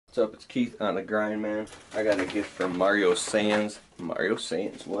What's up? It's Keith on the grind, man. I got a gift from Mario Sands. Mario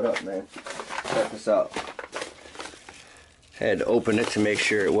Sands, what up, man? Check this out. Had to open it to make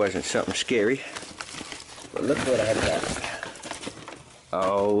sure it wasn't something scary. But look what I got.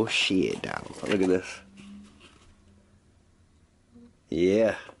 Oh shit, dog. Look at this.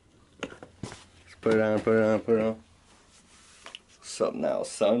 Yeah. Let's put it on, put it on, put it on. What's up now,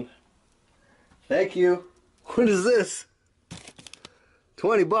 son? Thank you. What is this?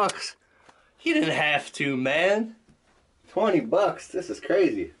 20 bucks. You didn't have to, man. 20 bucks. This is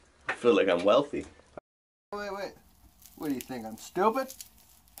crazy. I feel like I'm wealthy. Wait. What do you think? I'm stupid?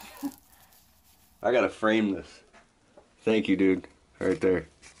 I gotta frame this. Thank you, dude. Right there.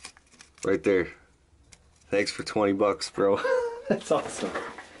 Right there. Thanks for 20 bucks, bro. That's awesome.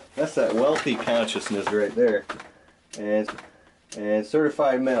 That's that wealthy consciousness right there. And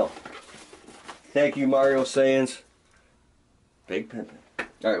certified mail. Thank you, Mario Sands. Big pimpin'.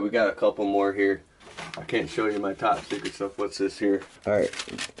 Alright, we got a couple more here. I can't show you my top secret stuff. What's this here? Alright,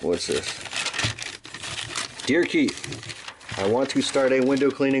 what's this? Dear Keith, I want to start a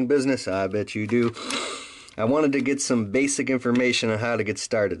window cleaning business. I bet you do. I wanted to get some basic information on how to get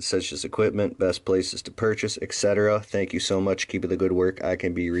started, such as equipment, best places to purchase, etc. Thank you so much. Keep up the good work. I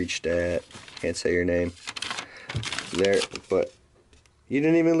can be reached at... can't say your name. There, but... you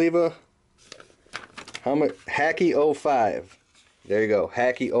didn't even leave a... how much? Hacky05. There you go,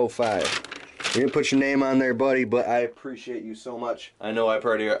 Hacky05. You didn't put your name on there, buddy, but I appreciate you so much. I know I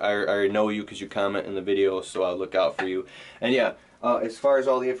already know you because you comment in the video, so I'll look out for you. And yeah, as far as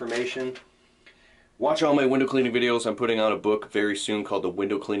all the information, watch all my window cleaning videos. I'm putting out a book very soon called The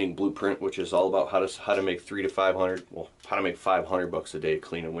Window Cleaning Blueprint, which is all about how to make 300 to 500, well, how to make 500 bucks a day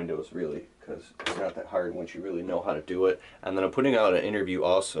cleaning windows, really, because it's not that hard once you really know how to do it. And then I'm putting out an interview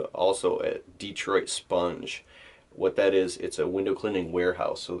also at Detroit Sponge. What that is, it's a window cleaning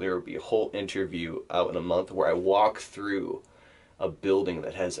warehouse, so there will be a whole interview out in a month where I walk through a building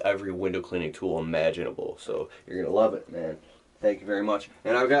that has every window cleaning tool imaginable. So you're gonna love it, man. Thank you very much.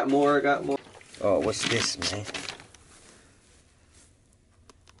 And I got more. Oh, what's this, man?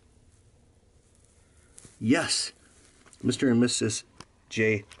 Yes, Mr. and Mrs.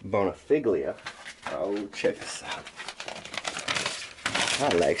 J. Bonafiglia. Oh, check this out.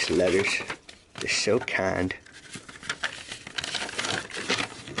 I like letters. They're so kind.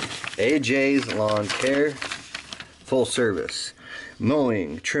 AJ's Lawn Care, full service.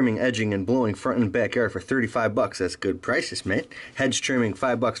 Mowing, trimming, edging, and blowing front and backyard for 35 bucks. That's good prices, mate. Hedge trimming,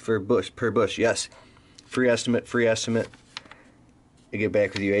 5 bucks per bush. Yes. Free estimate. I get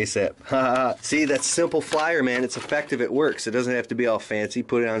back with you ASAP. See, that's simple flyer, man. It's effective. It works. It doesn't have to be all fancy.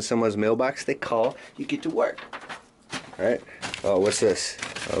 Put it on someone's mailbox. They call. You get to work. All right. Oh, what's this?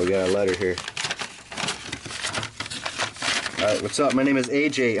 Oh, we got a letter here. Alright, what's up? My name is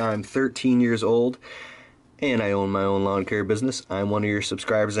AJ. I'm 13 years old and I own my own lawn care business. I'm one of your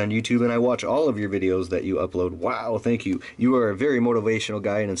subscribers on YouTube and I watch all of your videos that you upload. Wow, thank you. You are a very motivational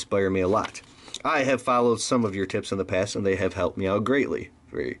guy and inspire me a lot. I have followed some of your tips in the past and they have helped me out greatly.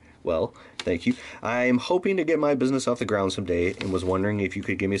 Very well, thank you. I'm hoping to get my business off the ground someday and was wondering if you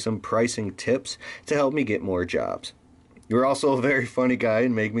could give me some pricing tips to help me get more jobs. You're also a very funny guy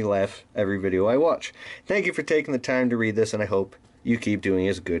and make me laugh every video I watch. Thank you for taking the time to read this and I hope you keep doing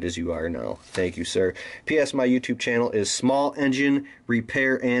as good as you are now. Thank you, sir. P.S. My YouTube channel is Small Engine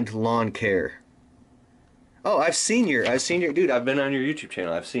Repair and Lawn Care. Oh, I've seen your, dude, I've been on your YouTube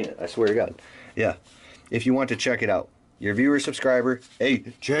channel. I've seen it. I swear to God. Yeah. If you want to check it out. Your viewer, subscriber.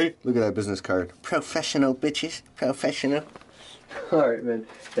 Hey, Jay, look at that business card. Professional, bitches. Professional. Alright, man.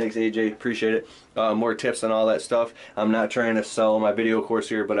 Thanks, AJ. Appreciate it. More tips and all that stuff. I'm not trying to sell my video course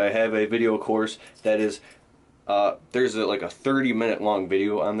here, but I have a video course that is, there's like a 30-minute long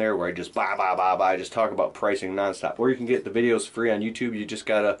video on there where I just I just talk about pricing nonstop. Or you can get the videos free on YouTube. You just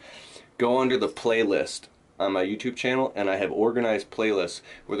gotta go under the playlist on my YouTube channel, and I have organized playlists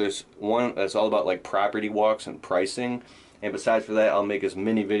where there's one that's all about like property walks and pricing. And besides for that, I'll make as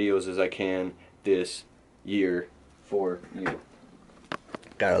many videos as I can this year for you.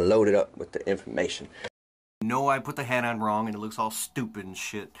 Gotta load it up with the information. No, I put the hat on wrong and it looks all stupid and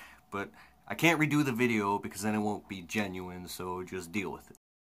shit, but I can't redo the video because then it won't be genuine, so just deal with it.